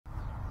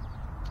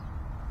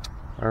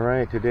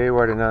Alright, today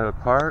we're at another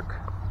park.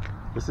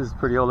 This is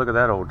pretty old. Look at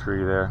that old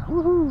tree there.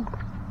 Woohoo!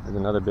 There's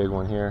another big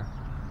one here.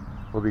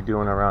 We'll be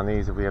doing around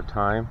these if we have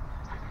time.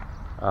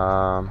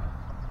 I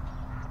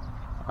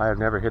have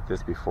never hit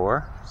this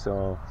before,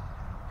 so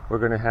we're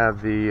going to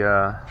have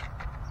the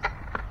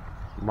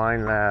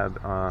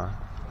Minelab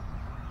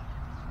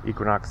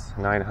Equinox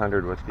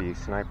 900 with the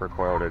sniper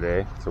coil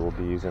today, so we'll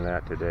be using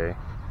that today.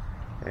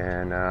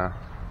 And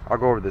I'll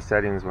go over the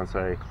settings once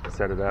I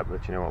set it up,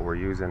 let you know what we're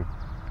using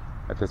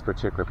at this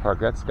particular park.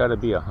 That's got to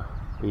be a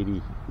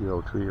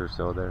 80-year-old tree or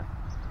so there,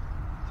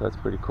 so that's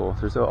pretty cool.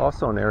 There's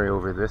also an area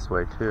over this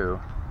way too,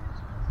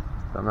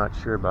 I'm not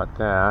sure about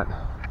that,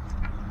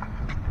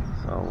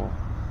 so we'll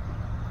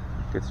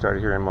get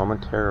started here in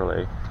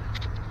momentarily.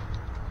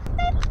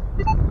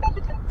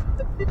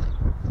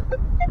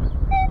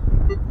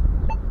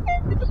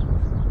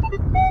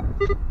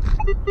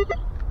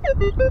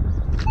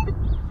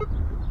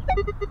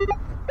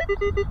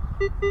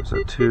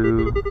 So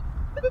two.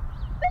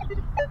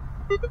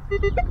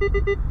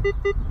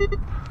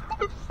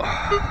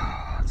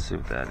 Let's see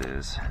what that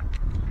is. I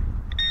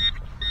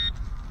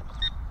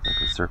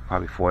think it's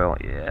probably foil.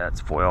 Yeah, it's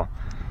foil.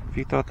 If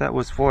you thought that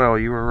was foil,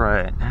 you were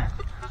right.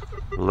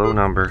 Low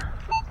number.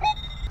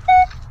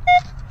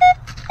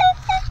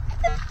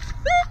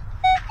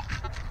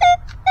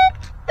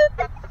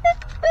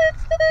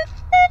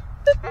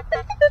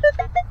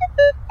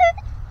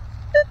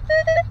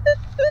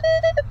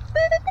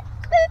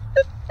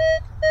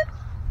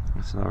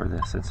 Let's lower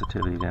the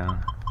sensitivity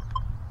down.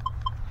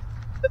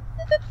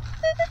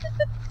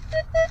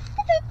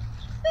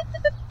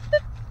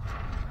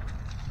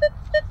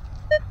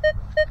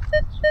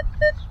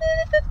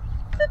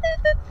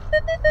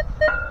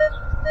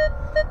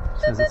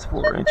 Says it's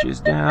 4 inches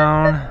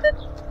down.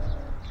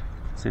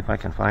 See if I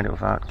can find it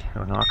without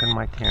knocking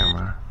my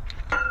camera.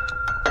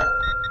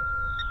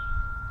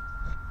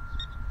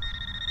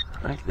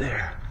 Right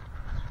there.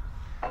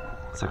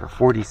 It's like a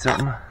 40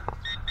 something.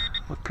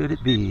 What could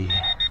it be?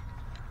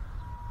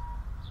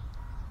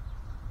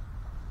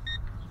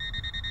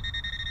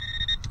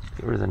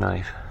 Get rid of the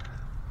knife.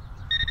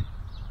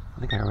 I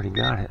think I already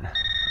got it.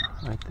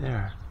 Right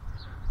there.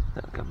 Is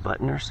that like a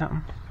button or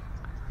something?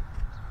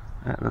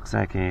 That looks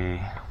like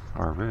a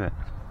rivet.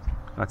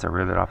 That's a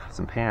rivet off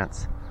some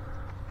pants.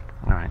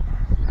 Alright,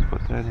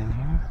 put that in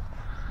here.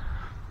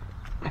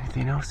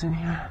 Anything else in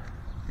here?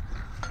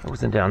 I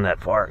wasn't down that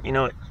far. You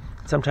know,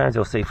 sometimes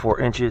they'll say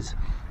 4 inches,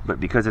 but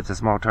because it's a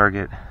small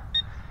target,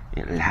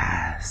 it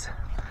lies.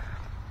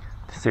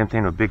 Same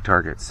thing with big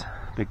targets.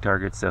 Big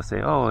targets, they'll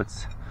say, oh,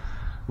 it's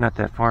not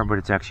that far, but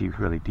it's actually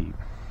really deep.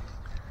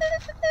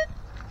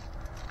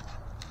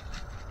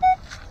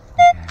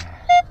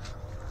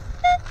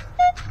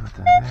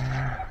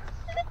 There.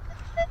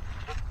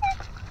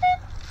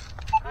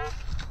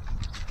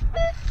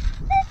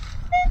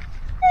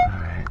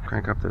 Alright,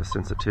 crank up the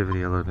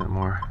sensitivity a little bit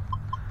more.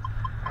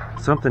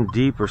 Something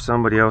deep or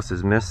somebody else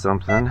has missed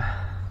something.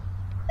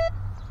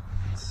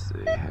 Let's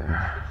see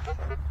here.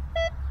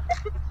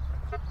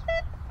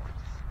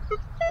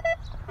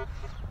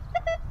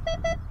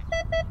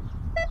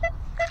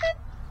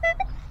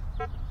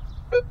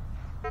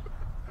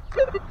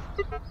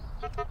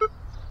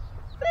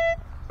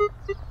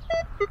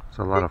 There's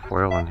a lot of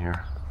foil in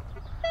here.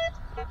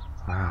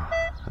 Wow,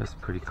 that's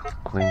pretty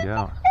cleaned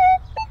out.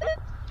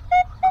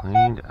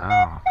 Cleaned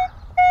out.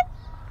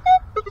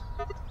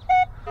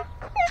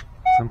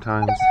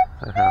 Sometimes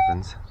that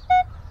happens.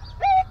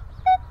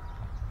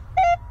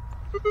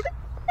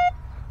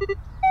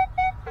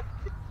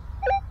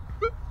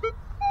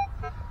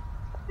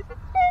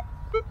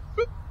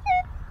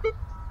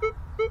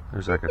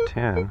 There's like a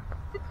 10.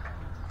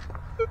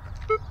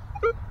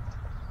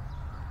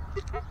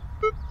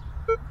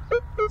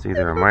 It's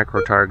either a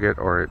micro target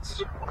or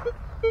it's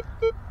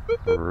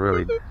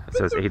really, it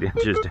says 8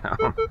 inches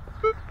down.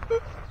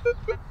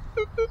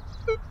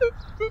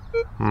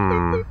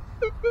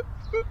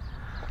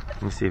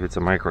 Let me see if it's a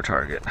micro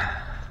target.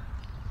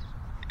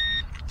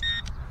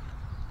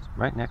 It's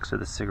right next to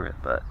the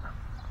cigarette butt,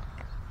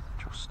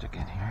 which will stick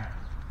in here.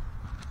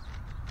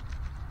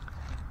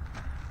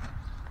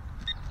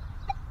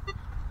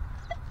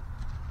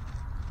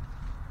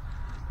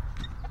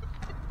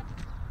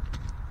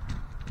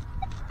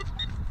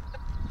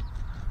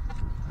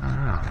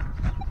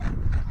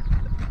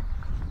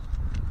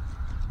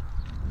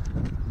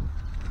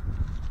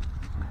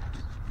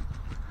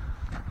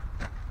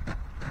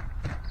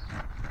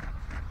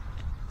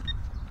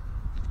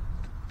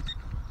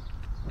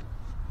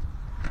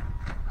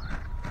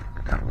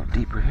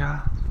 Deeper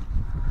here.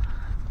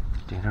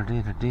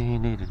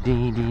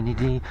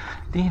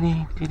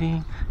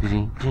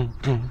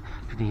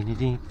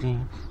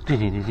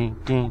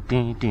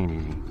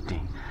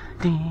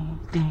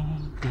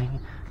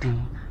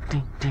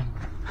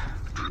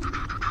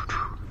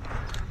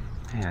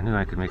 I knew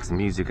I could make some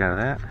music out of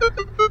that.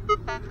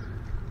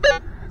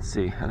 Let's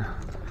see.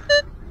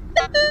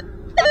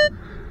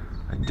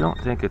 I don't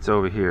think it's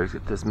over here. Let's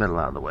get this middle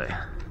out of the way.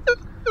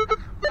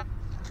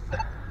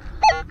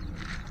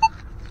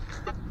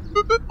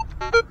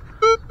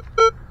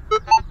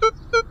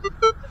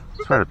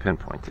 try to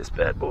pinpoint this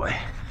bad boy.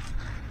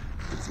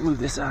 Let's move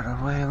this out of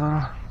the way a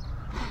little.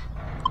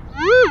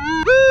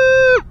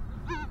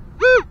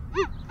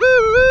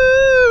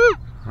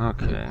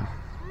 Okay.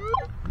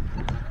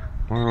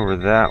 We're over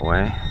that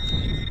way.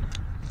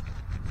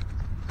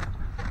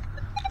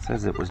 It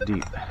says it was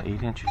deep.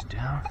 8 inches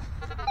down.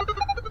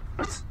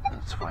 Let's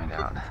find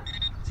out.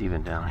 It's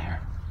even down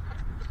here.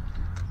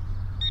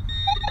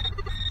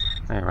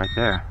 Hey, right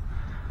there.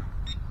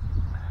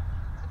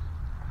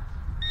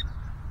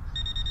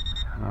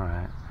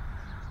 Alright.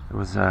 It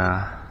was,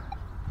 I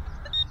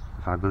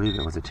believe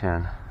it was a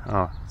 10.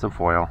 Oh, it's a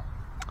foil.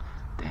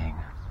 Dang.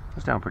 It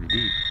was down pretty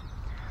deep.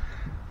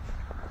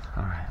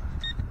 Alright.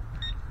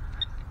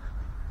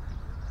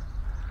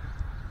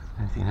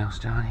 Anything else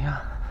down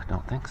here? I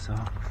don't think so.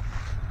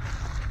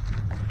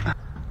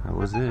 That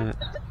was it.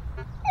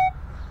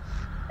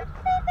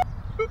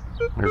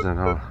 There's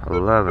an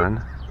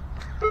 11.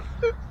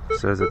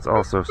 Says it's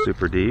also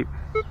super deep.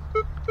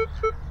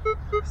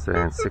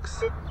 Saying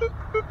 6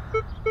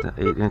 to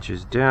 8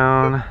 inches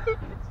down.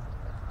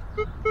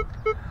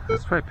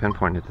 Let's try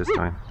pinpoint it this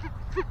time.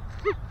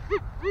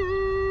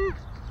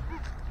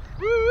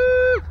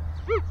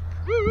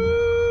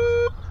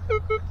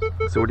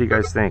 So what do you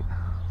guys think?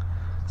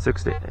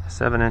 6 to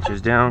 7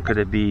 inches down. Could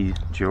it be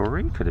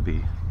jewelry? Could it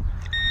be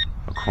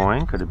a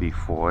coin? Could it be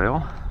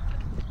foil?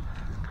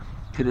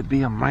 Could it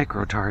be a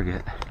micro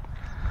target?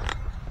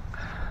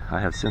 I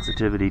have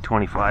sensitivity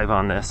 25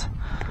 on this.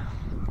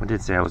 I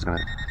did say I was going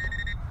to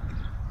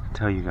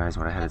tell you guys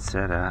what I had it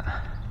set at.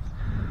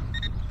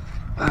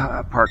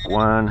 Park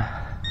 1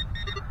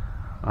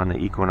 on the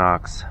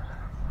Equinox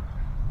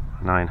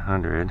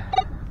 900.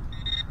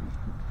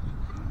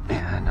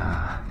 And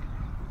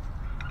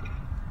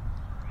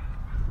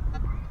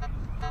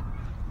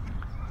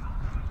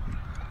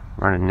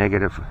running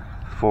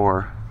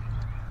 -4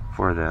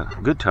 for the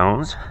good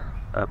tones,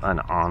 up and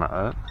on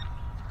up.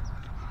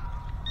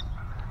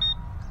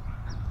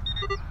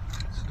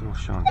 Still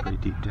showing pretty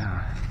deep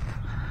down.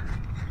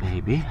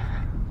 Maybe.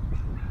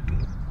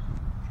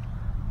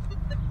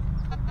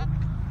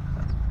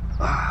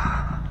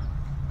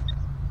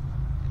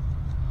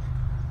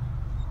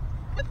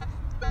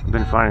 I've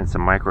been finding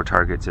some micro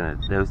targets in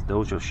it.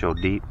 Those will show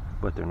deep,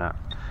 but they're not.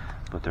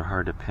 But they're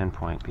hard to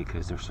pinpoint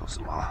because they're so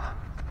small.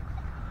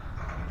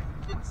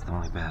 That's the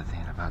only bad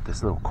thing about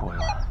this little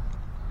coil.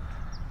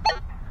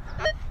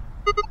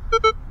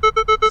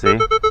 See?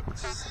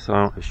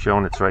 It's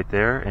showing it's right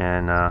there,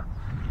 and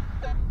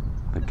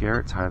the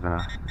Garrett's having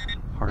a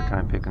hard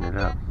time picking it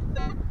up.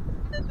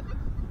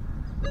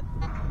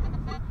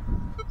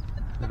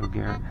 Little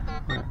Garrett.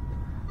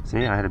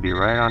 See, I had to be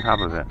right on top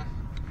of it.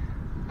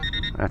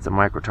 That's a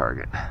micro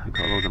target. We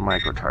call those a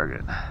micro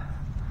target.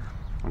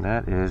 And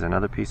that is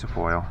another piece of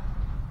foil,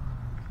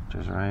 which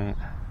is right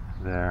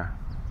there.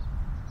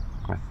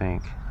 I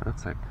think. It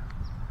looks like,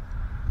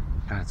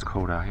 God, it's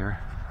cold out here.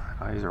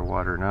 Eyes are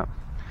watering up.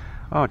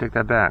 Oh, take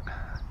that back.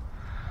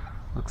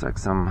 Looks like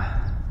some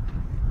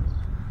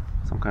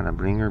kind of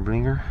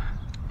blinger.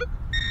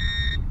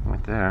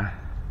 Right there.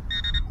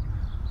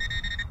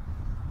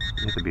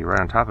 You have to be right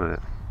on top of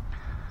it.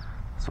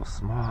 So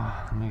small.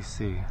 Let me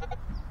see.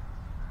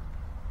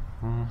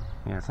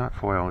 Yeah, it's not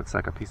foil. It's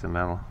like a piece of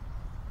metal.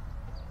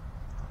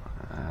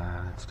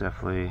 It's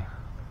definitely,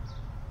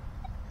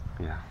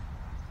 yeah,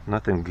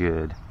 nothing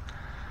good.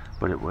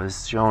 But it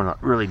was showing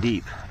really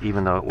deep,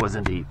 even though it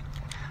wasn't deep.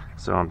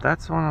 So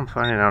that's what I'm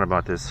finding out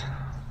about this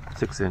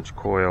 6-inch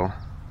coil.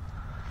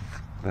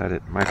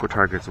 That micro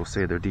targets will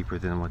say they're deeper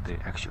than what they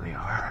actually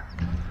are.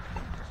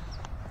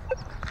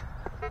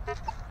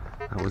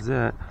 That was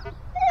it.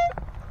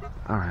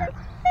 Alright.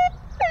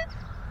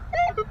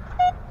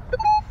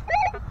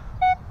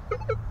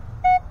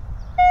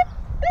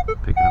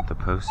 Picking up the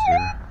post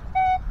here.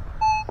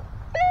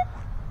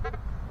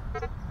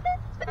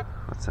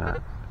 What's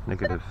that?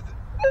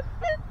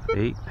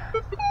 -8.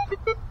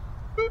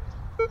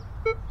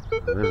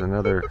 There's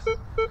another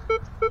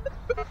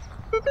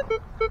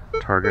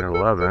target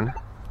 11.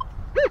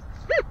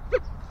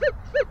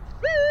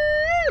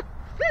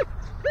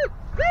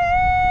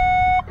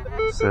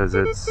 Says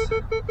it's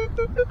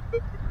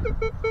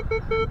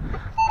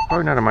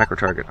probably not a micro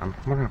target. I'm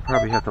gonna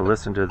probably have to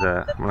listen to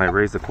that when I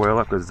raise the coil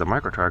up, because it's a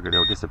micro target.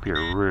 It'll disappear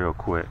real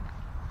quick.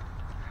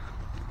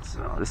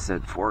 So this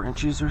said 4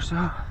 inches or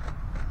so.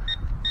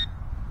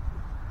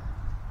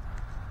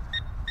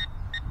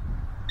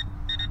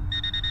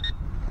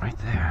 Right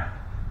there.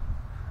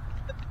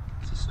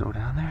 Is it still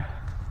down there?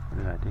 Or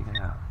did I dig it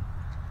out?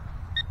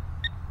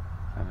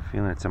 I have a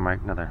feeling it's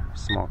another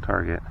small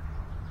target.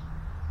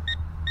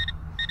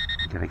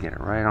 Gotta get it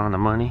right on the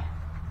money.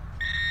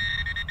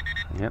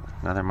 Yep,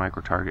 another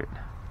micro target.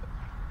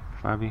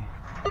 Probably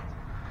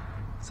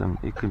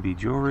it could be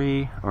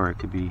jewelry, or it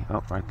could be,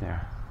 oh, right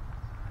there.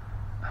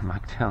 I'm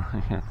not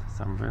telling you,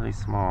 some really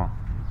small.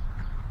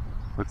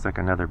 Looks like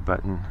another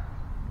button.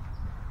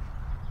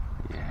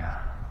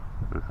 Yeah.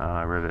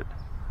 Rivet.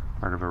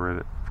 Part of a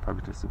rivet.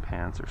 Probably just some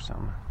pants or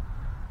some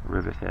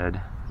rivet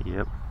head.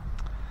 Yep.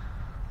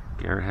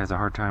 Garrett has a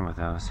hard time with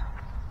those.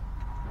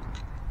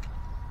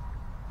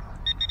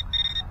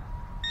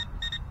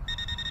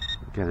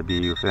 Gotta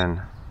be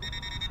within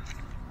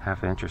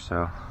half inch or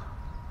so.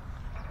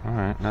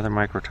 Alright, another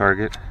micro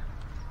target.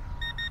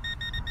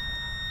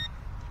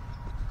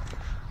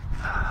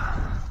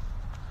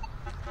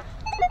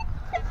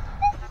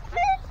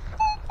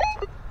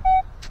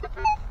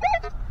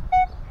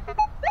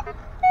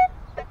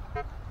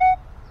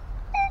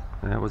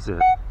 And that was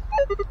it.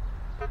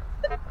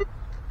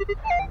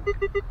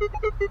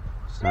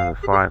 Just another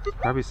 5.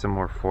 Probably some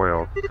more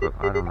foil, but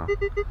I don't know.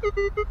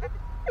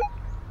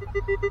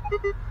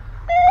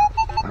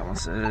 That one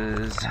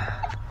says,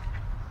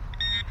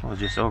 well,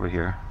 just over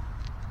here.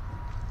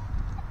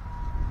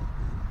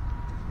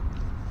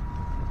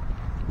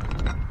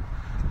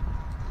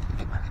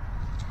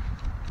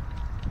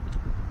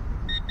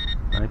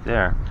 Right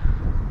there.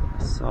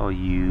 I saw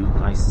you.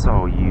 I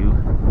saw you.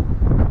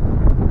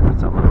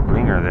 There's a little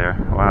blinger there.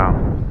 Wow.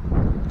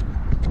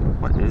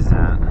 What is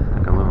that?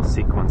 Like a little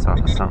sequence off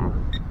of something.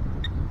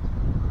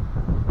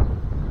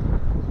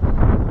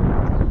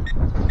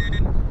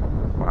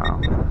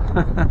 Wow.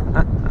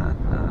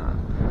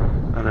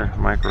 Another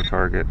micro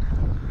target.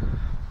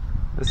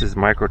 This is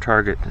micro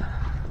target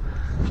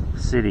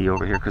city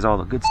over here because all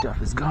the good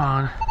stuff is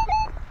gone.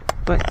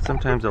 But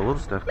sometimes the little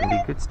stuff can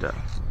be good stuff.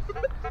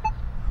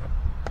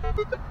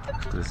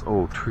 This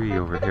old tree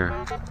over here.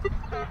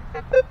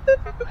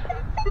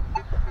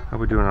 How are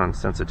we doing on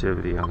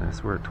sensitivity on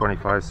this? We're at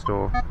 25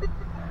 still.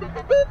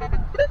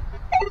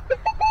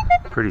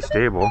 Pretty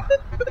stable.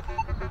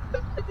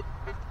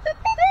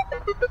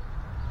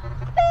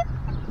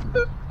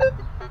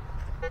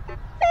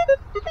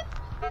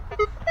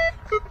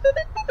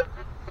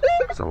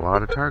 There's a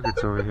lot of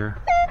targets over here.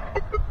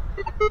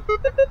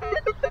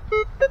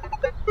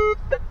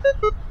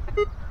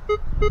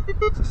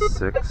 It's a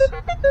 6.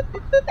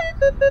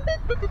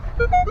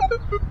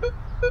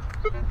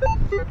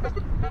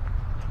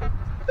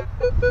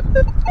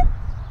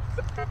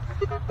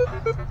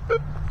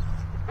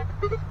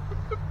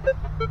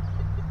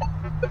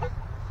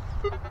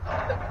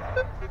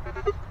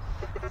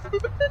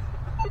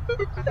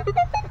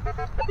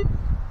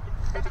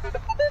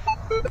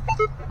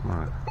 Come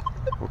on,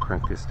 we'll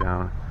crank this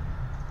down.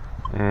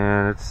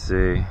 And let's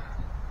see.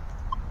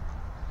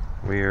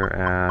 We're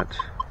at,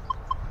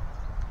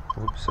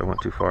 oops, I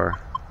went too far.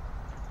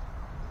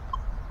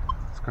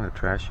 It's kind of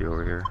trashy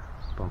over here.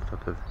 Bumped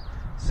up to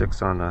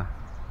 6 on the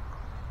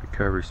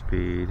recovery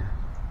speed.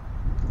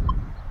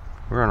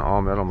 We're on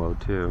all metal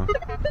mode too.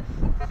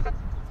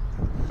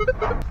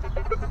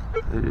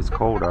 It is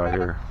cold out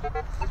here.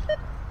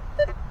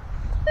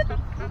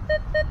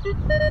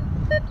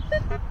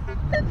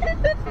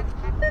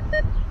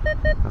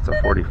 That's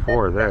a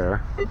 44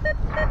 there.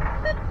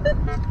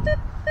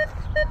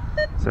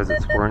 Says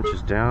it's 4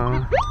 inches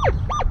down.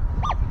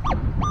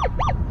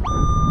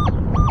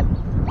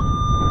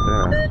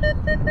 There.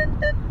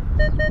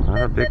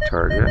 Not a big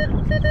target.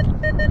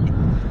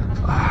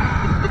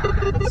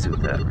 Let's see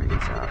what that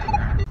reads out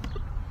here.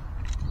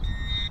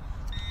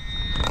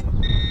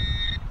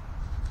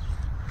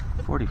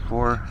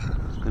 44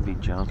 could be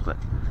junk, but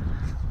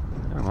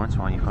every once in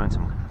a while you find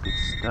some good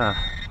stuff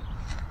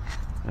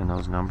in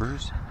those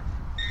numbers.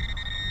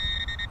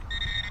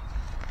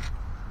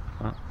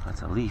 Oh,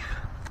 that's a leaf.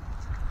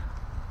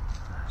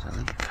 There's a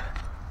leaf.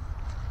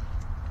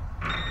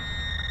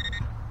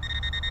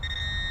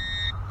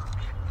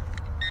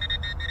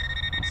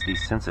 Let's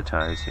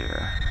desensitize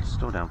here.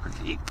 Still down pretty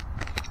deep.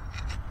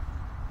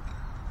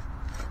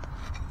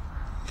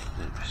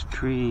 There's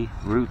tree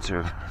roots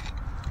are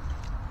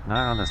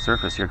not on the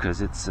surface here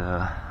because it's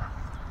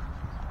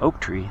oak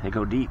tree. They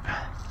go deep.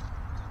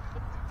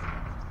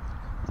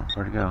 Oh,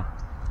 where'd it go?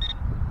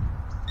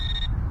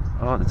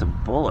 Oh, that's a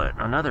bullet.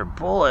 Another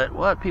bullet.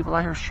 What? People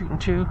out here shooting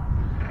too?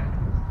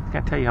 I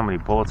can't tell you how many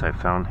bullets I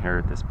found here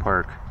at this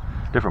park.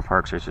 Different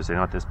parks, I should say.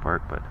 Not this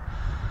park, but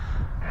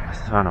I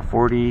found a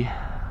 40,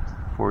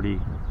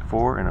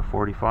 44, and a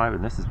 45.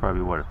 And this is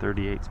probably, what, a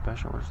 38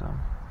 special or something?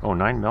 Oh,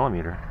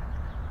 9mm.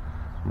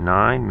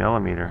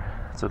 9mm.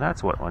 So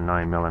that's what a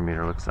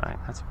 9mm looks like.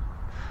 That's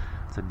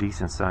a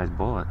decent sized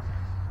bullet.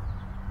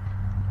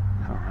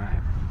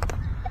 Alright.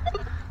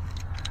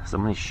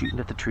 Somebody's shooting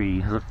at the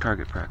tree. Look,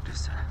 target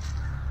practice.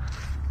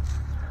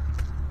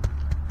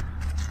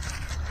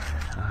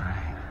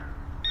 Alright.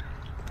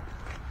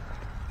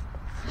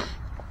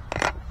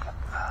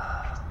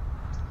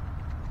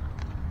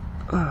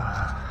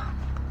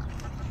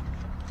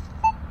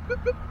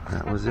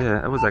 That was it.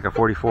 That was like a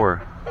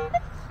 44.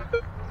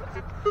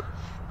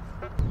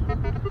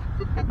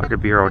 I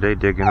could be here all day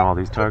digging all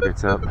these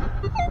targets up.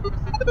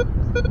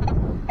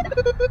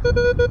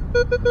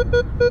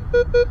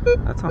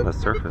 That's on the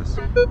surface.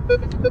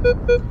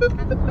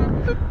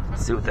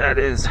 Let's see what that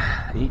is.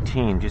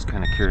 18. Just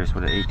kind of curious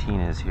what an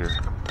 18 is here.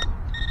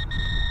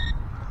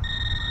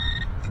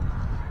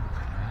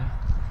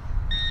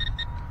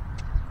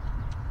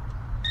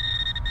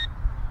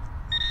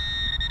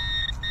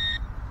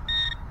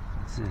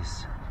 What's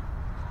this?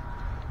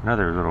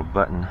 Another little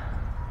button.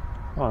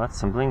 Oh, that's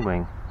some bling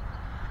bling.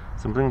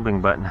 Some bling bling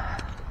button.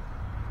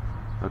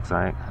 Looks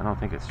like. I don't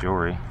think it's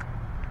jewelry.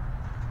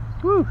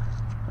 Woo!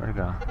 Where'd it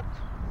go?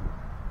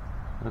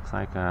 Looks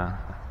like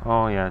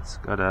oh yeah, it's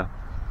got a,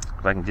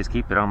 if I can just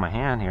keep it on my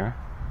hand here,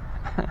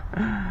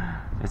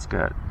 it's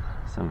got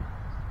some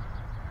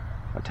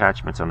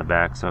attachments on the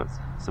back, so it's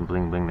some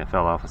bling bling that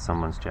fell off of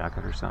someone's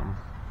jacket or something.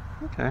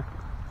 Okay,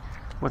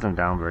 wasn't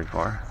down very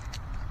far.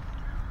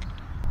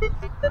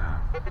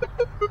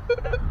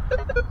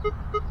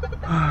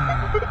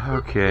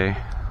 Okay,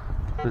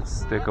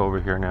 let's stick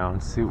over here now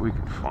and see what we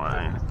can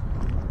find.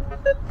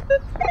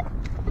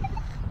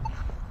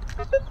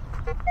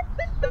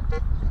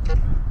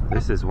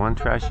 This is one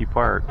trashy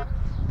part.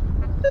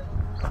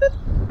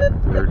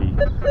 30.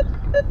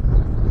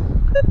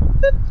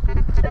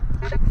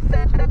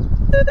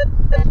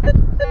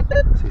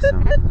 See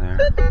something there.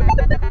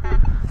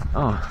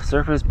 Oh,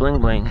 surface bling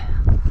bling.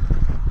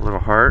 A little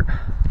heart.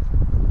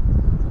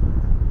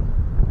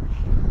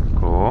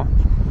 Cool.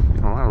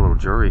 A lot of little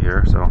jewelry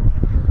here, so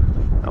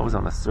that was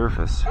on the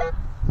surface.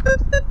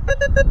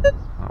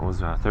 That was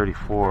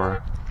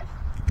 34.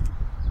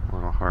 A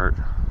little heart.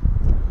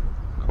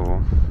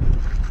 Cool.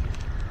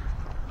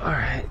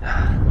 Alright. Man,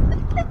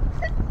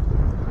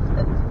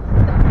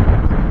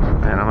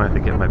 I'm gonna have to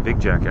get my big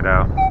jacket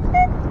out.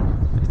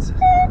 It's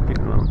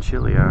getting a little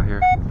chilly out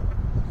here.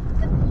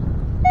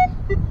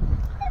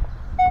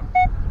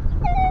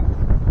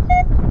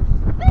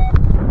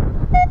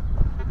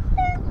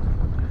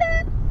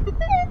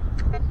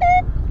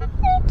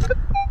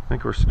 I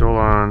think we're still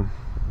on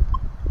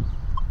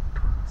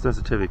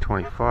sensitivity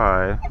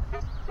 25.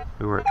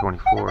 We were at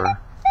 24.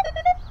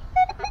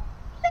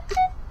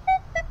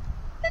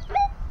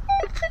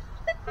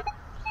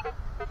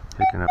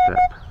 Picking up that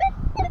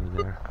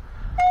over there.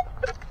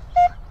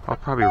 I'll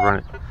probably run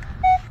it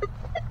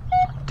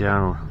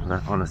down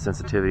on the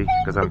sensitivity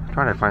because I'm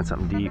trying to find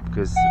something deep,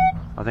 because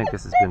I think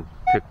this has been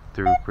picked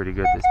through pretty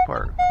good, this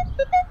part.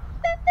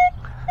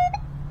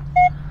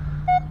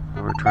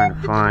 And we're trying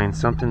to find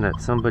something that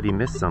somebody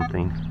missed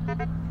something.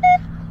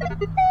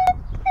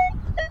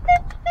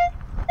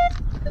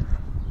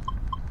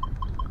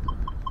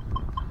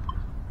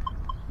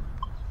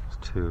 It's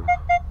 2.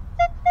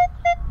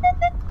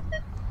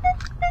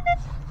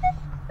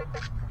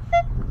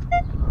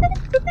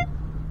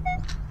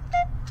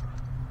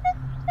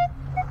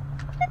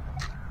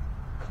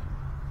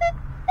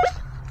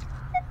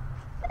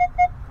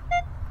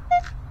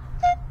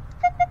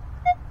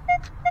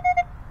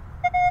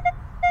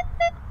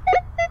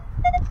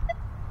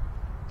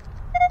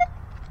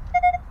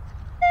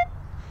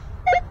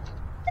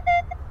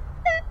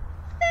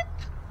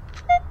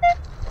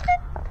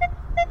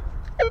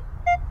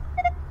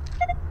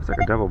 It's like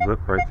a double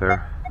blip right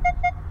there.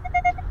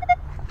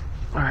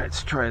 Alright,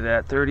 let's try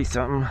that. 30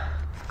 something.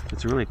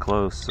 It's really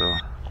close, so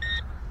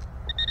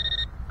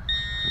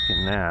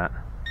getting that.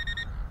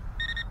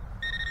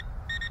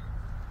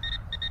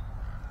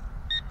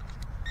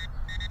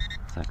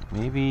 It's like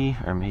maybe,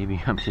 or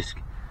maybe I'm just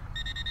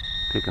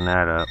picking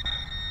that up.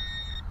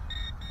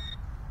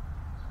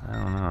 I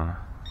don't know.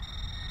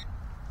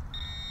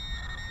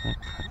 I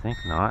think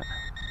not.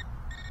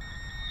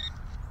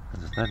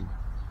 Is that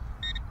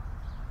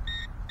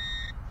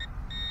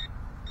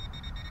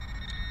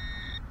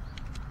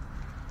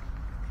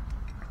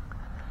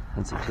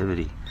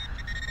sensitivity?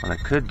 What I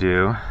could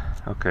do,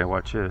 okay,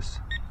 watch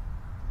this.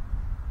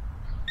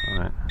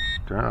 Alright,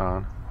 turn it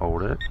on,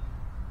 hold it.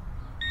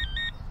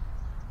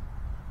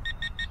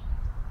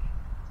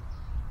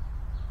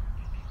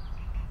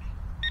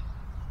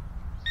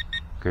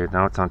 Okay,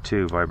 now it's on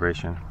 2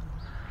 vibration.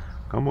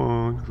 Come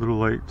on, little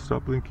light,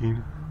 stop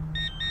blinking.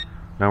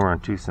 Now we're on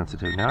 2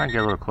 sensitivity. Now I can get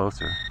a little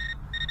closer.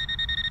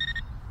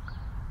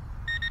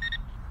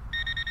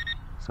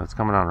 So it's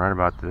coming on right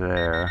about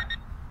there.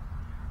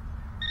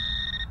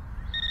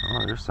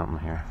 Oh, there's something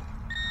here.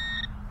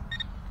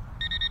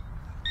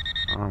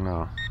 I don't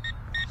know.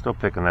 Still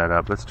picking that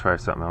up. Let's try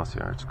something else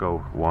here. Let's go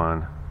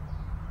 1.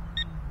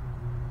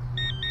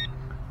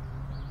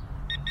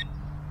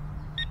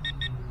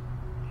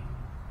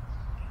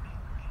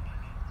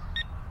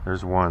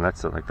 There's 1.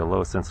 That's like the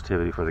lowest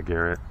sensitivity for the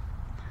Garrett.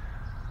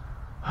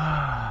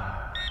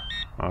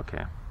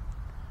 Okay.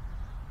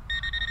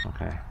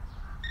 Okay.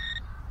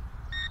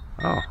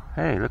 Oh,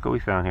 hey, look what we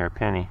found here. A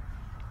penny.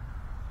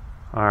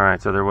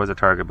 Alright, so there was a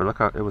target, but look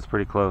how it was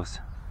pretty close.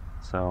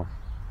 So,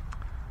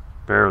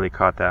 barely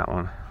caught that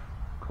one.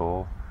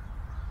 Cool.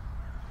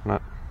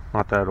 Not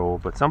that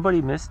old, but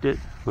somebody missed it.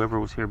 Whoever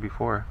was here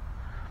before.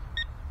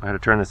 I had to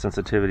turn the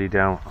sensitivity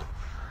down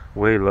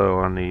way low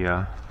on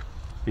the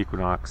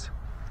Equinox.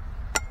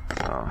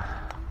 So,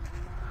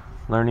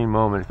 learning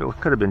moment. If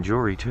it could have been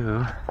jewelry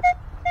too.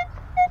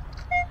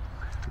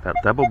 That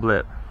double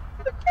blip.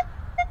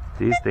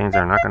 These things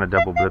are not going to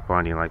double blip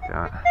on you like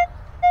that.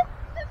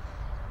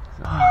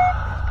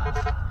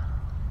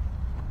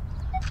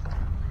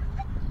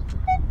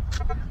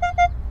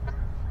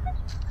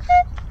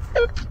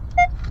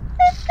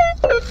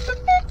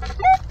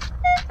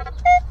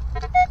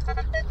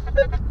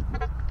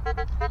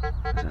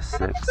 There's a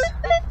 6.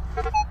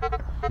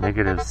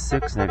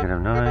 -6,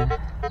 -9.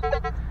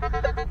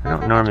 I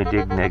don't normally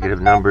dig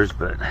negative numbers,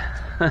 but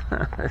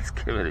Let's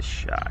give it a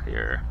shot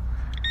here.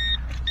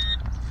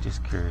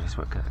 Just curious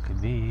what that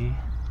could be.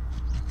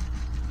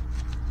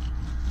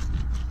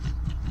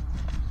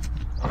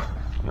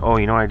 Oh,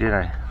 you know what I did?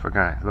 I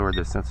forgot. I lowered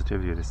the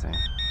sensitivity of this thing.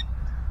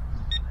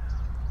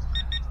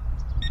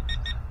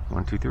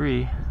 1, 2,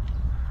 3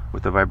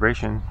 with the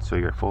vibration, so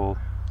you're at full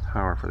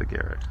power for the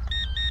Garrett.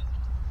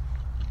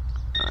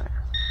 Alright.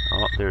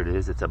 Oh, there it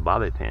is. It's a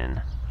bobby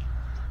pin.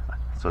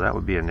 So that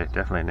would be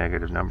definitely a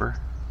negative number.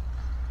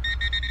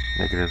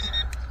 Negative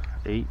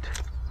 8,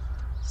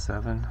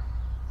 7.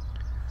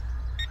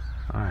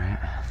 Alright.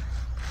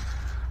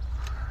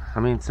 I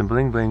mean, some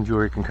bling bling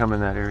jewelry can come in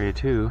that area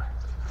too.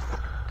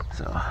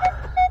 So,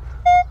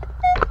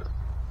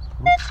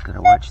 oops,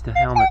 gotta watch the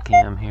helmet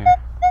cam here.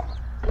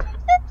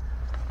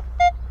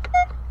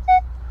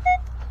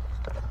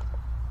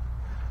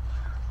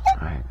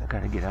 Alright, I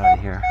gotta get out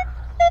of here.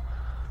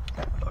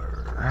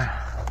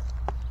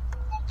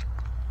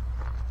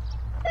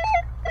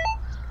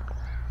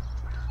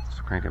 Let's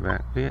crank it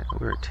back a bit.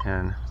 We're at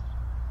 10.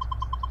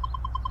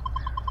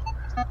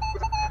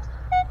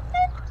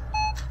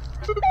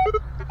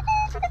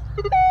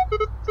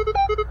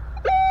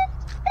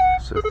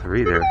 So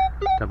 3 there,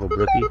 double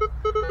blippy.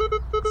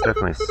 It's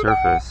definitely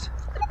surface.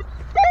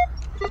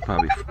 It's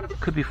probably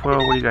could be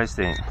foil. What do you guys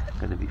think?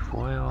 Could it be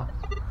foil?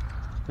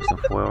 There's some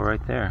foil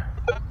right there.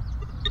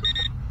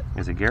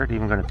 Is the Garrett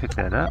even going to pick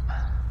that up?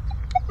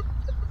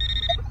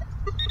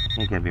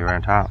 It's going to be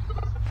around top.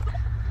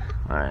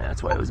 Alright,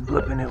 that's why it was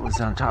blipping. It was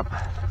on top.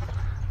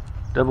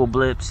 Double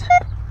blips.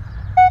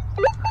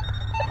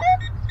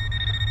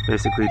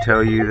 Basically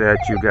tell you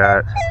that you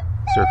got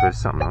surface,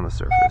 something on the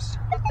surface.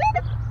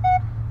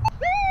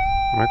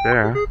 Right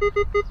there.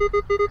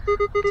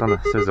 It's on the,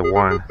 it says a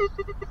 1.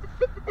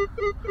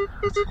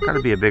 It's got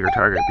to be a bigger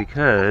target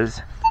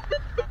because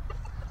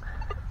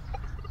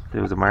if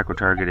it was a micro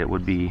target, it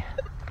would be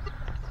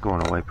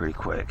going away pretty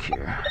quick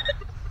here.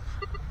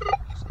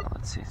 So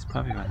let's see. It's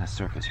probably on the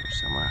surface here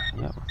somewhere.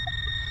 Yep.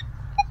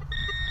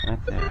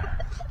 Right there.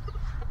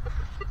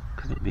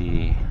 Could it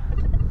be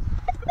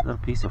a little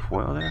piece of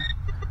foil there?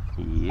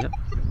 Yep.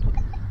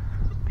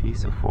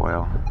 Piece of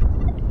foil.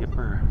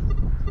 Yipper.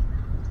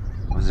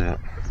 Was it?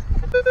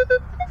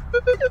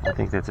 I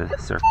think that's a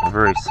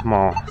very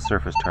small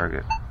surface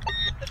target.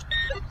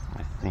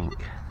 I think.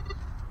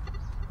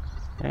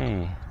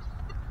 Hey,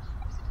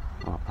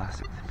 a little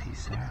plastic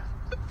piece there.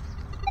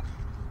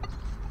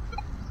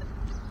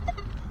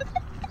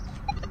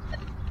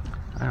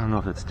 I don't know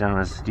if it's down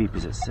as deep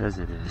as it says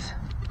it is.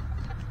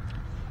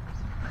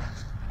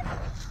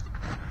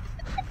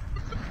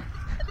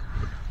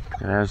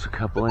 There's a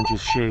couple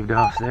inches shaved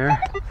off there.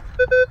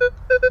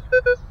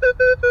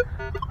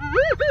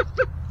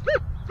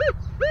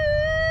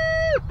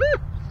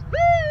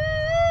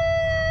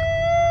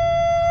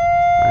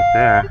 Right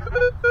there.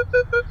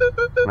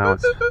 Now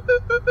it's,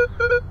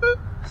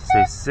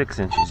 say, 6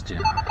 inches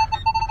down.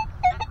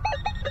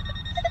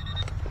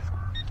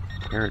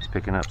 Garrett's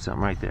picking up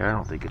something right there. I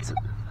don't think it's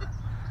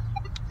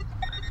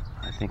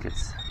I think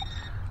it's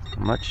a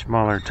much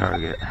smaller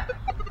target.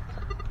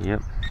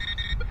 Yep.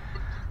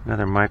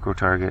 Another micro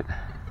target.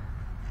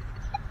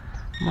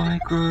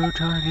 Micro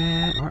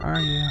target, where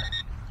are you?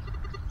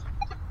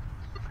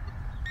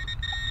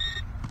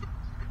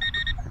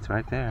 It's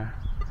right there.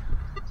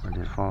 Or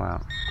did it fall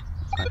out?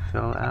 I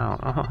fell out.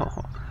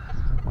 Oh,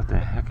 what the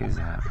heck is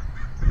that?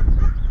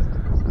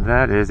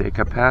 That is a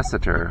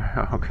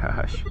capacitor. Oh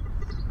gosh.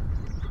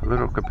 A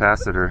little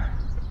capacitor.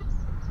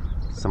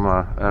 Some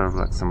out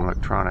of some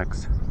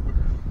electronics.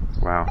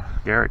 Wow.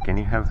 Garrett, can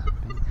you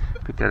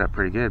pick that up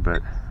pretty good,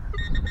 but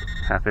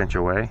half-inch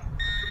away.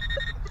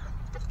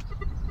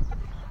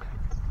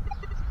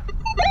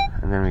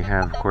 And then we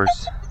have, of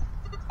course,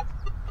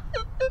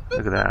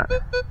 look at that.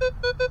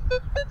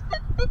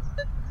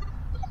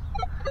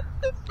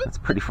 That's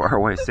pretty far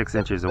away, 6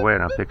 inches away,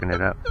 and I'm picking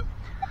it up.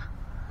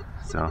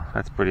 So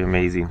that's pretty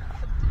amazing.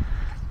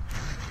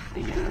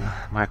 The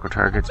micro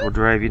targets will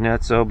drive you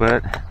nuts,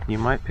 but you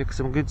might pick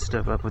some good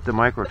stuff up with the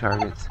micro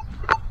targets.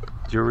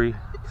 Jewelry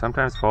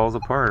sometimes falls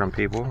apart on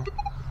people.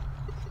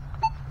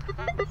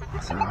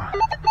 So,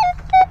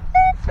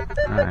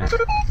 alright.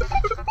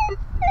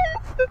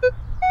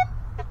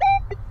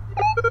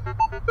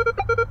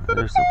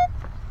 There's some,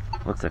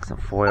 looks like some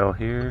foil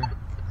here.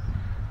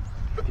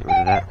 Get rid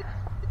of that.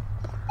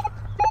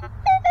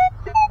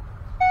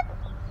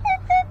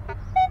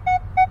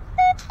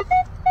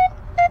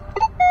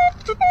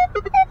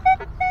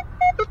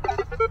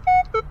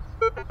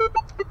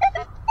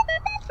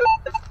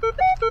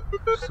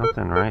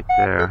 Something right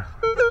there.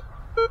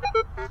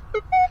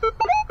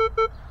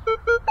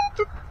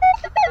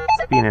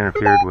 It's being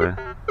interfered with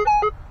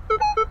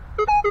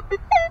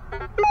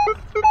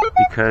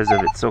because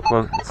of it's so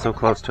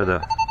close to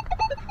the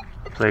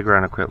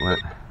playground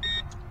equipment.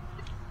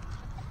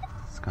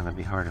 It's gonna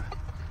be hard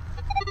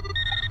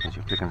as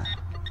you're picking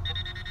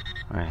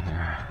right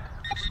here.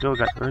 You still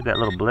heard that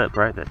little blip,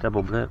 right? That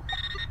double blip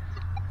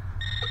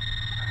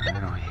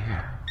right over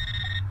here.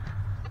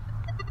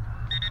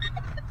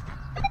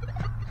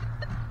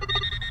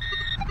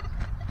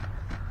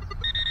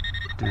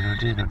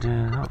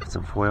 Oh,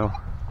 some foil.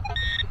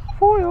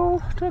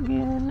 Foil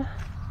again.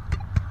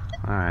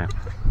 Alright.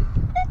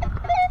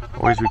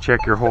 Always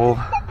recheck your hole.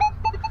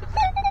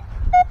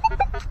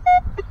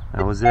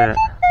 That was it.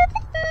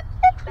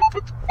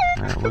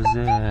 That was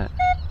it.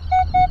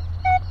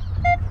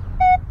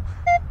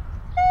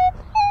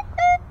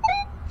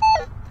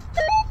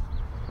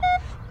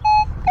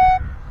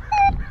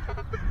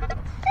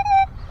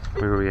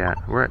 Where are we at?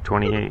 We're at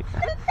 28.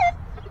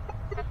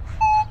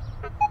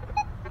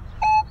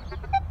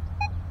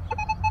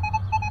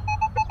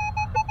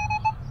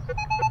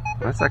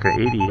 That's like an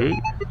 88.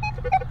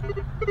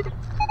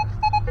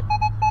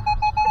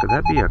 Could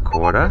that be a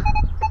quarter?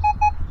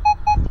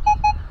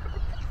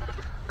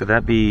 Could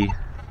that be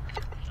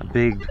a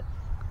big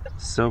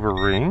silver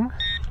ring? What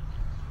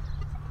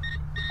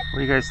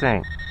do you guys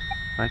think?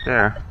 Right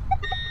there.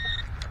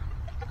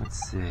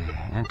 Let's see.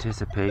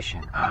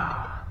 Anticipation.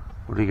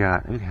 What do we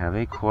got? We have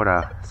a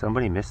quarter.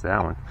 Somebody missed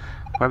that one.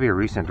 Probably a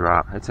recent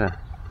drop. It's a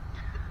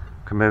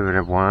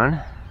commemorative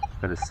one.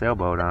 Got a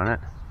sailboat on it.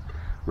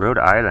 Rhode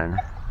Island.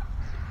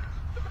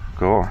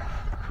 Cool.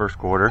 First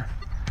quarter.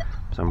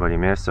 Somebody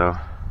missed, so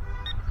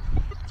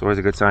it's always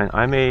a good sign.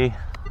 I may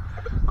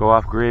go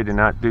off grid and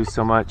not do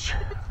so much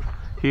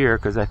here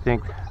because I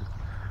think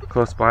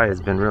close by has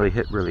been really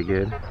hit really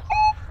good.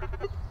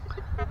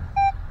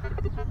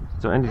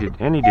 So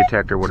any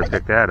detector would have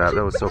picked that up.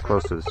 That was so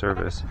close to the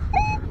surface.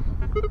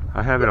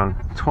 I have it on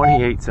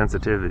 28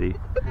 sensitivity.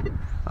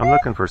 I'm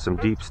looking for some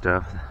deep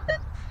stuff.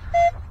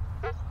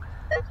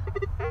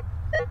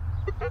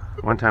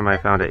 One time I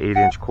found an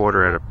 8-inch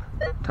quarter at a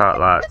tot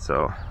lot,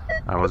 so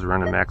I was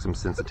running maximum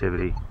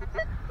sensitivity.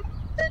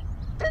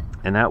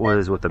 And that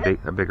was with a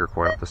bigger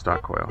coil, the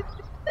stock coil.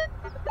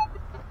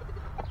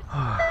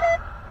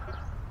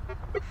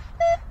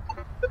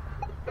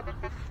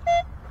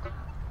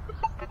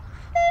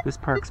 This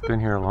park's been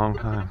here a long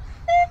time.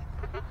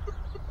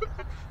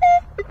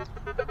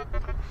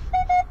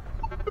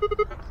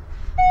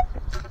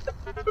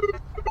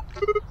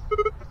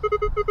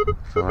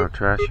 There's a lot of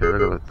trash here.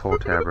 Look at the pull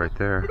tab right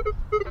there.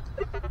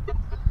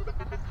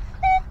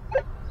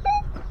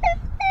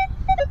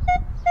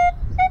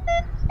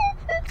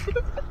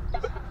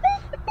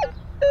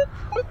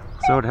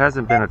 So it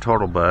hasn't been a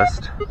total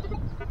bust.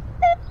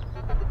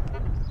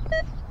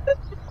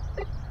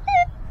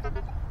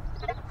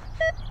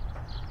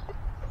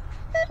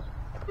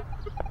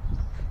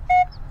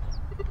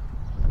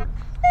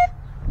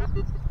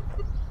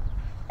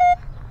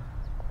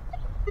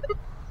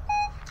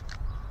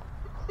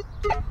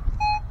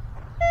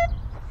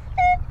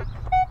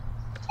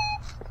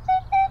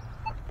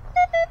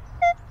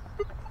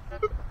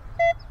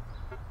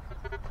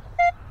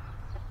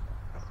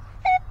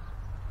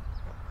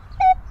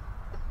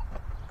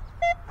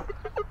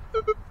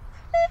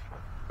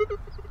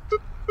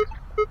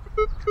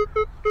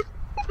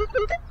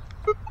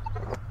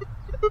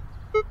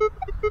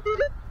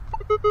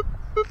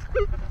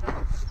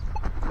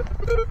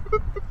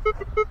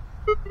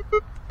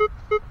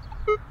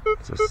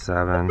 It's a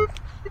 7.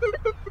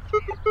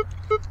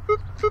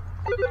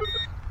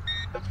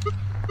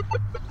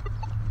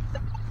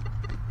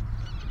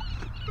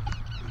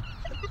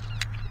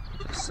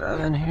 It's a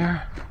 7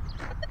 here.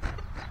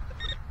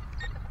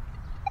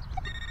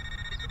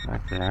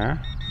 Right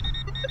there.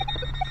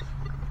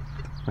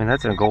 I mean,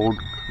 that's a gold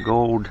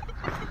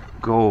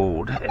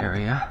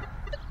area.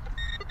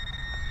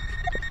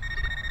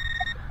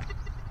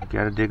 You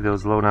gotta dig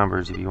those low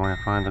numbers if you want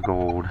to find the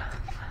gold.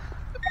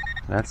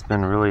 That's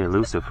been really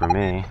elusive for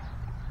me.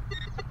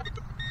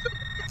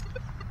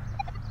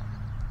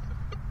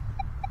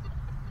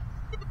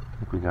 I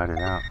think we got it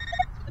out.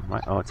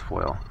 Oh, it's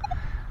foil.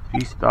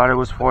 If you thought it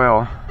was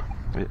foil,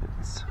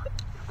 it's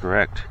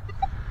correct.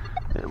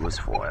 It was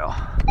foil.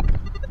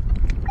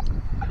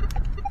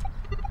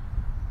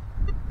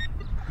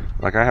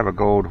 Like I have a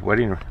gold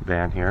wedding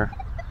band here.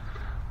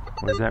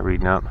 What is that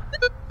reading up?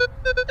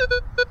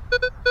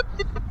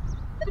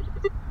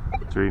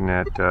 It's reading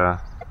at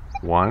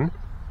 1.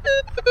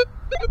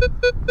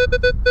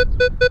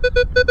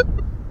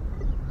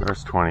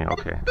 There's 20.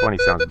 Okay, 20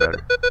 sounds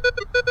better.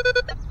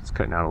 It's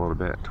cutting out a little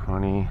bit.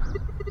 20.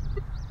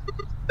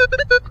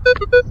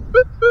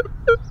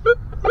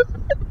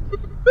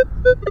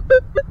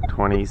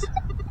 '20s,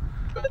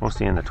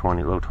 mostly in the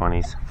low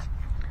 20s.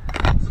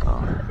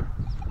 So,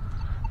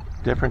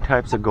 different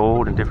types of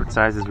gold and different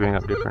sizes ring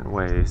up different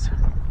ways.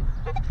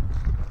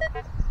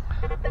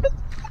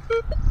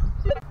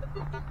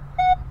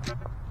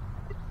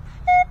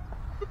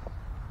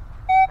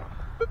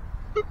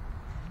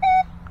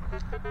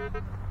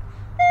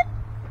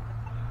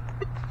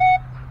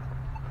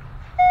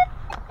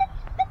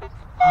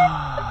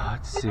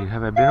 Let's see,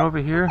 have I been over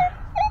here?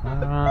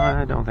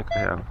 I don't think I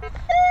have.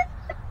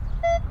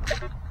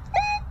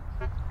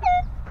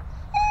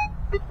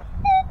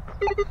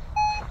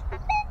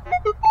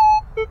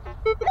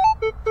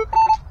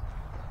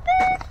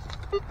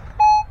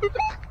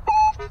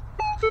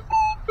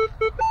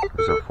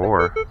 There's a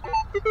 4.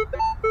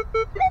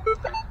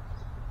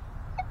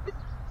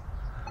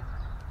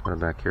 put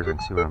it back here so I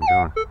can see what I'm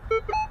doing.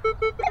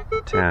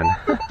 10.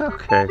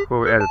 Okay,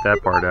 we'll edit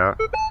that part out.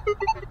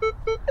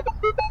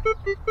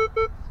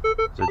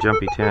 So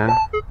jumpy 10.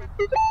 What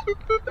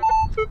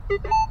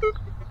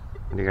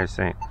do you guys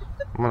think?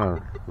 I'm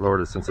gonna lower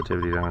the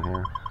sensitivity down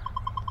here.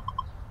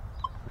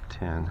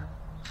 10.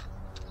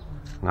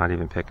 Not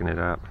even picking it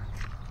up.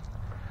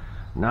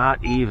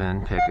 Not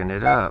even picking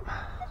it up.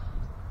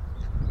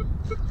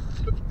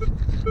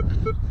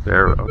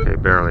 Barely. Okay,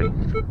 barely.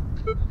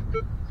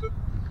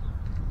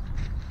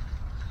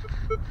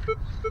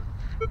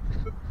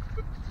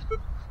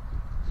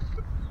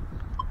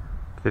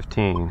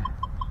 $15.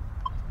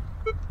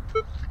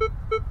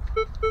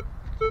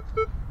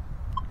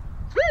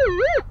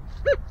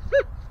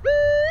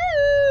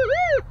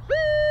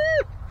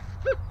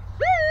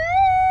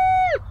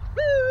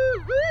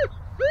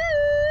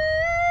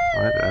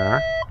 Right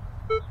there.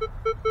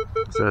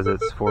 It says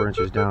it's 4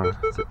 inches down.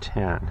 It's a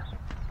 10.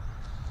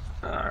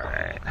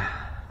 Alright.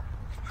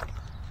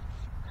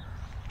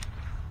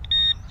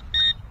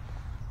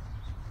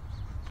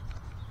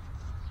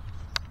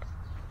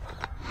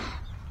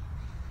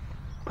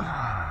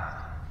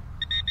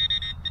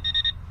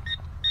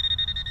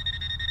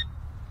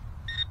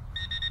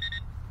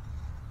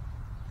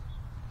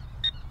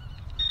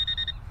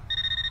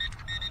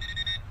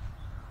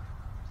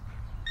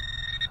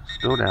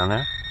 Still down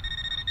there.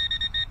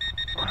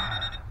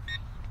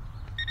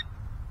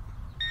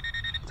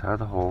 It's out of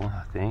the hole,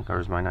 I think, or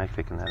is my knife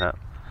picking that up?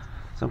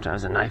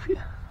 Sometimes a knife,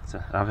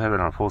 I've had it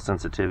on full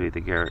sensitivity,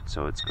 the Garrett,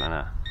 so it's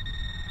gonna,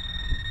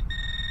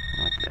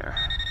 right there.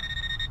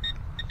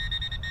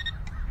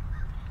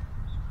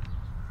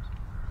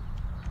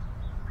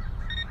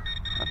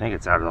 I think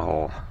it's out of the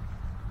hole.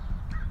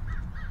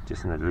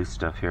 Just in the loose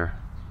stuff here.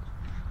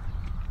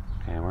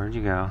 Okay, where'd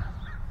you go?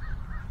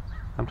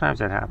 Sometimes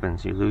that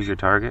happens, you lose your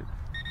target.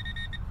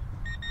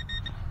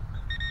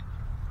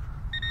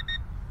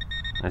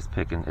 It's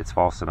picking, it's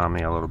falsing on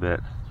me a little bit.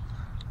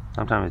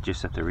 Sometimes I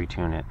just have to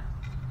retune it.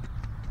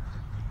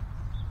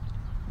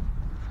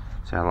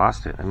 See, I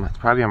lost it. It's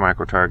probably a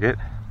micro target.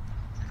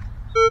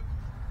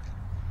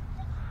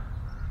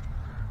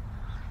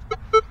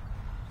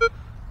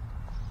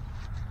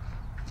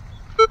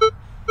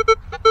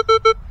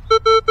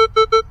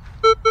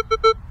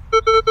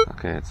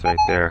 Okay, it's right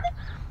there.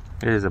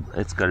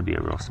 It's got to be a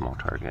real small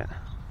target.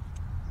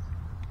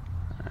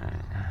 Alright.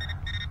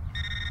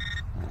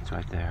 It's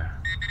right there.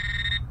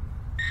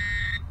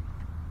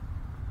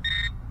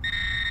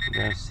 You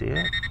guys see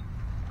it?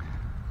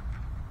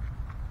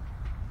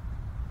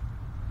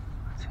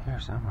 It's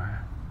here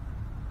somewhere.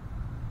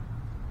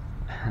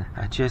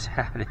 I just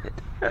had it.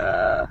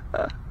 The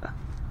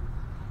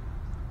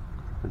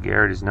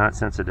Garrett is not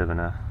sensitive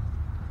enough.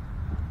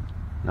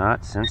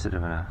 Not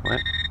sensitive enough.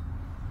 Wait.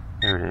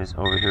 There it is,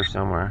 over here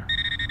somewhere.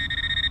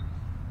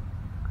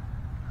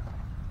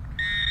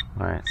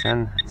 Alright,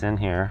 it's in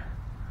here.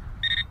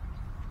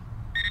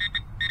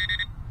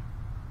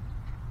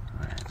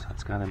 Alright, so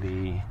it's gotta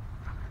be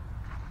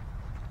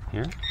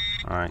here?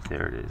 Alright,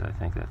 there it is. I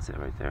think that's it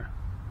right there.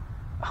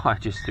 Oh, I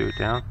just threw it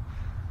down.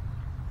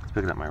 It's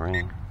picking up my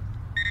ring.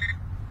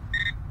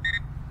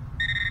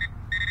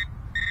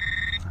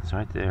 It's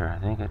right there.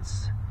 I think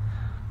it's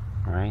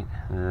right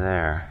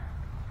there.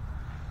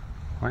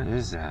 What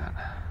is that?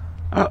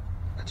 Oh,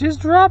 I just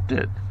dropped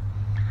it.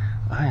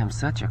 I am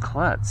such a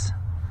klutz.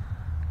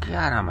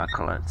 God, I'm a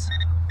klutz.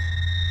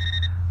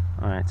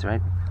 Alright, it's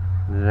right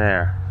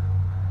there.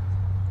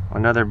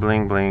 Another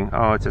bling bling.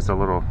 Oh, it's just a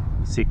little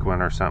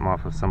sequin or something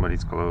off of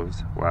somebody's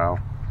clothes. Wow.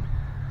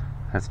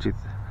 That's two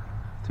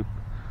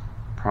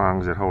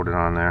prongs that hold it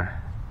on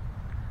there.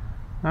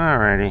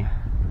 Alrighty.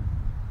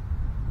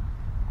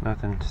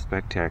 Nothing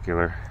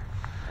spectacular.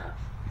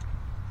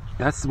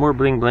 That's more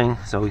bling bling,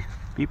 so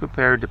be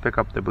prepared to pick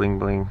up the bling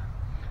bling.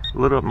 A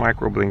little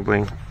micro bling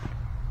bling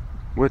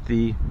with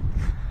the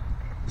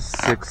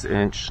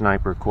 6-inch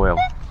sniper coil.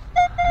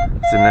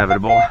 It's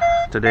inevitable.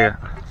 Today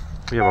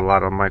we have a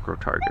lot of micro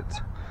targets,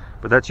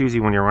 but that's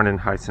usually when you're running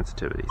high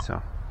sensitivity.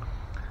 So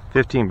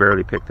 15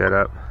 barely picked that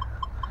up.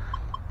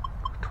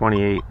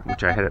 28,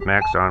 which I had it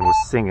maxed on,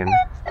 was singing.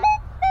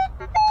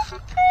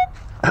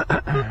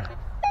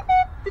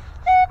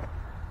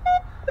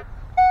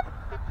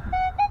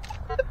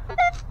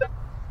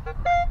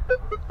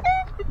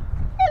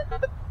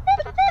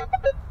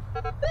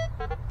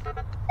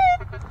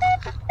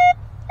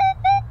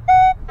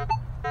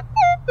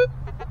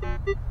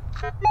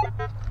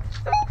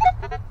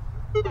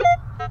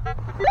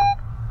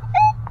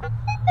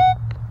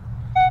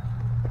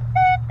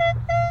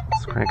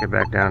 Let's crank it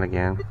back down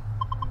again.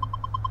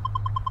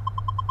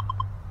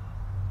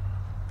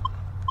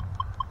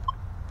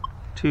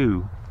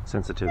 Two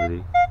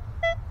sensitivity.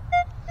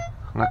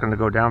 I'm not going to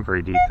go down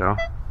very deep though,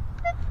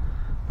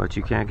 but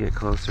you can't get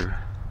closer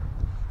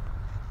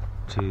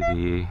to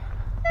the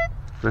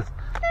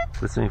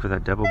listening for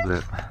that double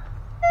blip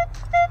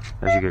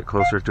as you get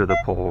closer to the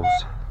poles.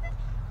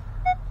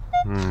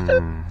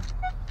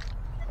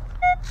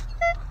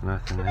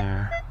 Nothing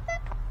there.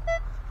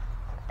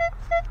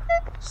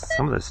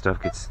 Some of this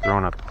stuff gets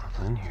thrown up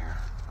in here.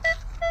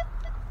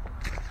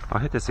 I'll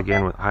hit this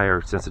again with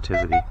higher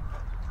sensitivity.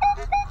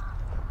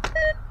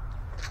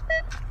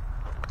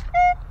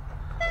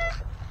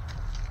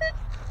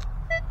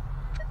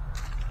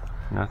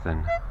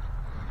 Nothing.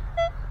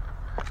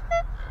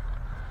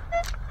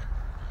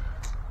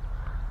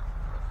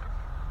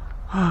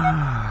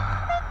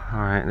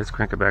 Alright, let's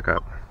crank it back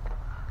up.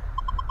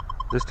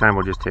 This time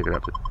we'll just take it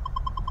up to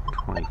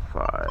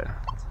 25.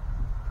 It's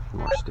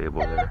more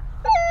stable there.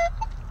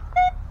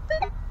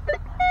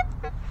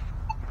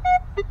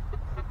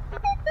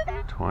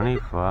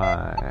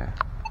 $25.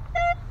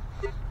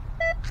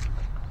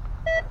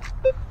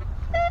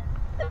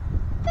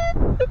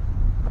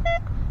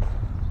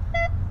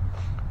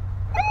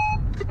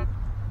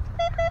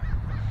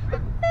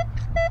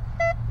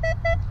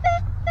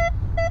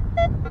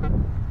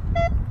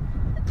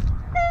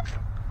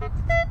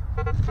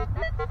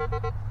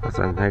 That's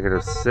a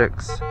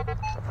 -6.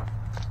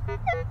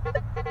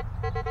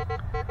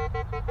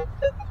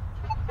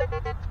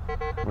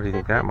 What do you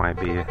think that might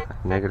be? A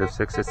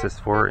 -6? It's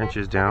just 4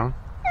 inches down.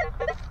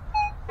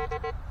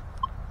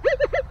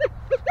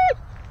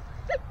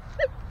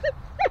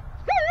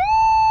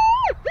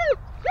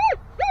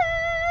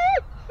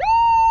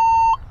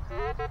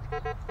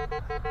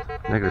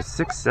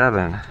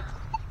 -6.7.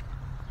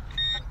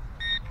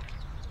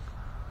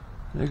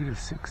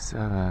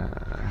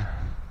 -6.7.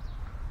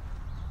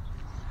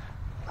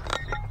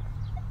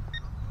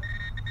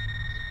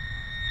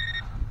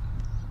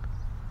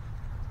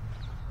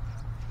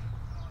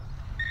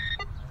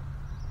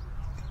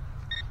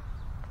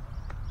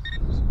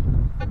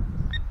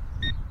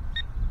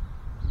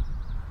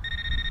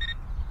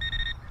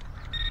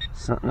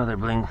 So another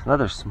Bling,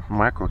 another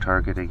micro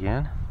target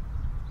again,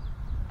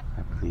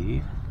 I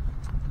believe.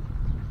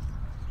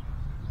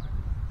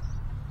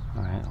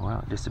 Alright, well,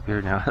 it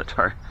disappeared now. The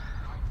target.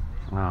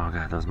 Oh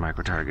god, those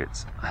micro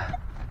targets.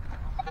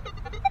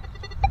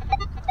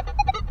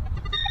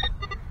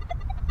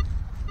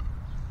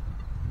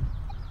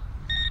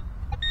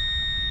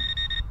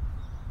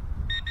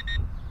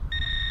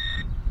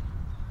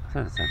 So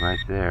it's like right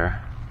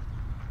there.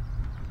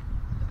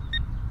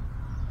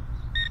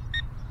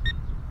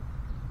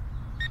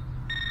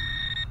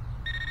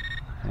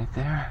 Right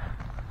there.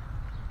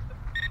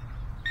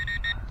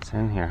 It's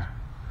in here.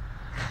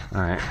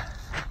 Alright.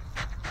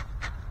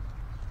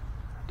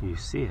 Do you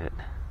see it?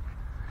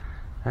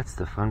 That's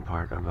the fun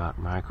part about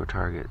micro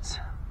targets.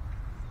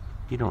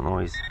 You don't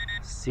always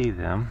see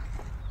them.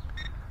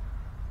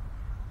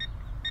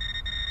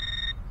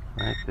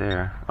 Right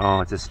there. Oh,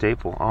 it's a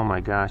staple. Oh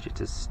my gosh,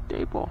 it's a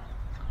staple.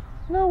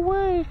 No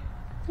way.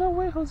 No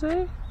way,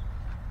 Jose.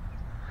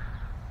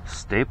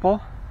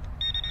 Staple?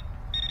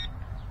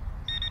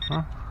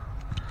 Huh?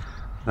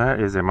 That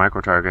is a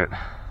micro target. Do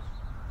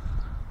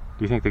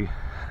you think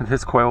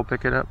this coil will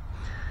pick it up?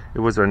 It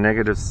was our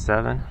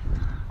 -7.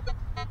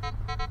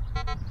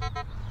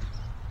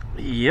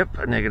 Yep,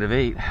 a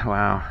 -8.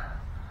 Wow.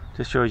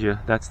 Just shows you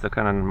that's the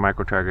kind of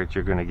micro target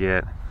you're going to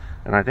get.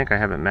 And I think I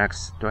have it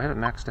maxed. Do I have it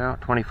maxed out?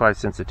 25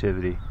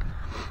 sensitivity.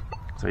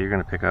 So you're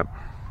going to pick up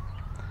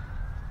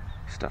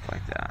stuff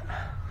like that.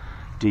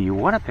 Do you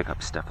want to pick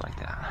up stuff like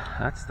that?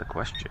 That's the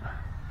question.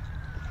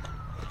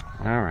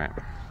 Alright.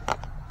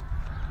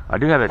 I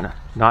do have it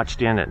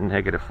notched in at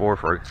 -4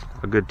 for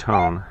a good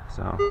tone.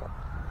 So,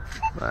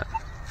 but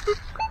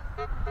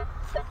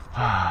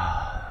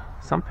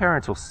some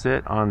parents will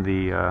sit on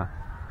the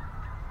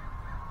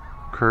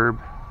curb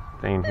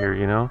thing here,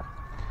 you know,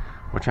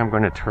 which I'm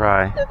going to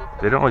try.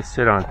 They don't always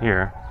sit on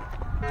here.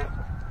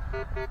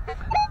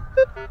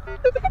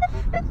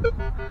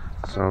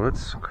 So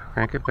let's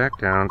crank it back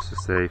down to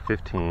say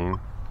 15,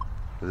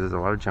 because there's a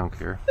lot of junk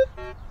here.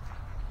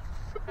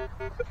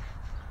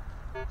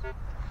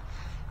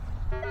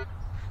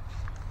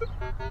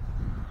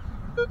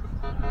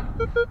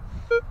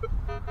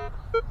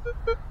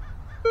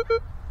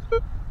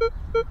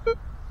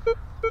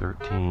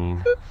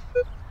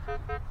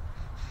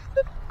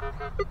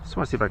 Just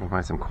want to see if I can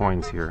find some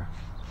coins here.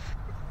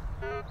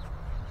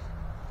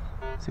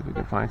 See if we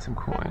can find some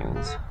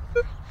coins.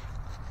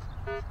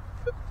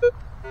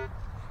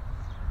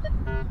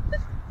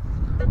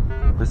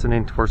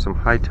 Listening for some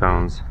high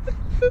tones.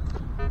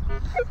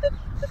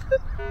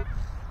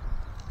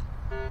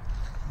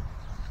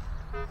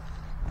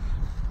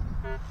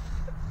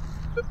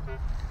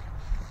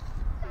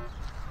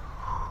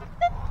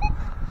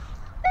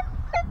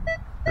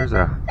 There's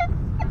a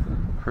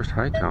first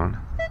high tone.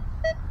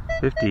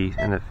 50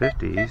 in the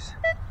 50s.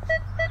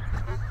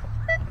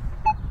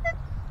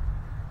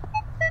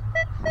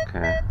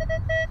 Okay.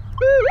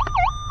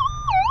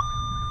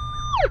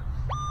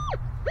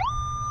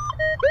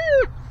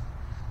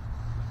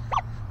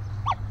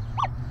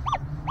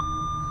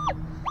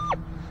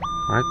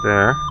 Right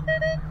there.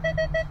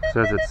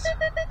 Says it's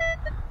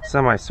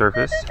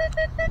semi-surface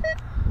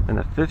in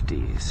the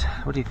 50s.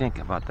 What do you think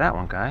about that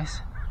one,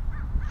 guys?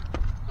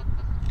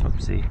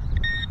 Oopsie.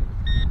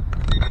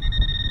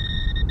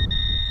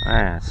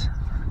 Ah, it's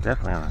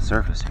definitely on the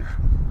surface here.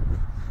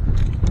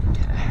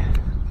 Okay.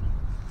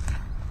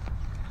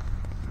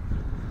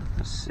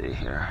 Let's see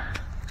here.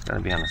 It's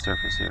gotta be on the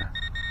surface here.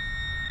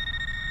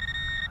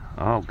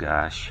 Oh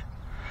gosh,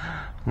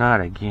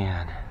 not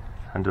again.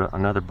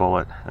 Another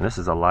bullet, and this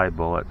is a live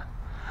bullet.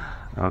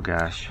 Oh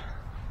gosh.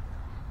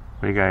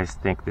 What do you guys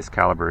think this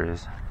caliber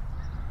is?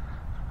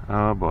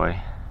 Oh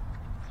boy.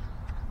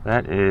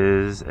 That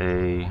is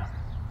a...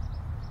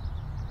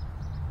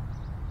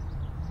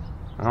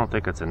 I don't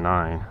think it's a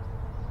 9.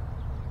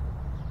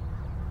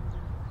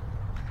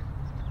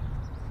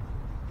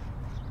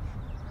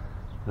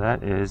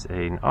 That is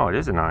a... Oh, it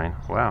is a 9.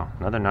 Wow,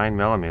 another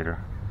 9mm.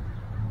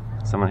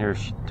 Someone here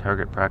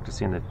target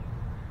practicing the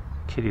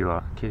kitty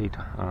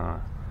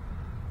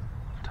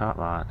tot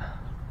lot.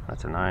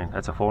 That's a 9.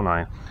 That's a full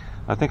 9.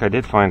 I think I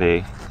did find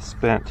a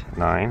spent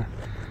 9.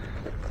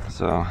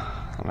 So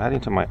I'm adding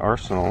to my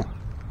arsenal.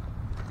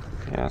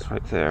 Yeah, it's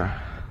right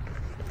there.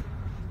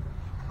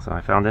 So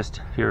I found this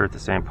here at the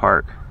same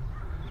park,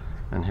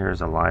 and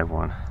here's a live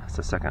one. That's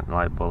the second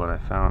live bullet I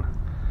found.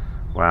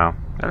 Wow,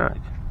 I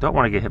don't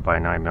want to get hit by a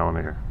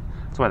 9mm.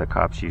 That's why the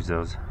cops use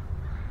those.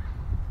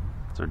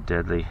 Those are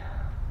deadly.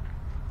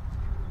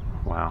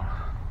 Wow.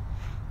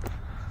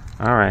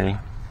 Alrighty.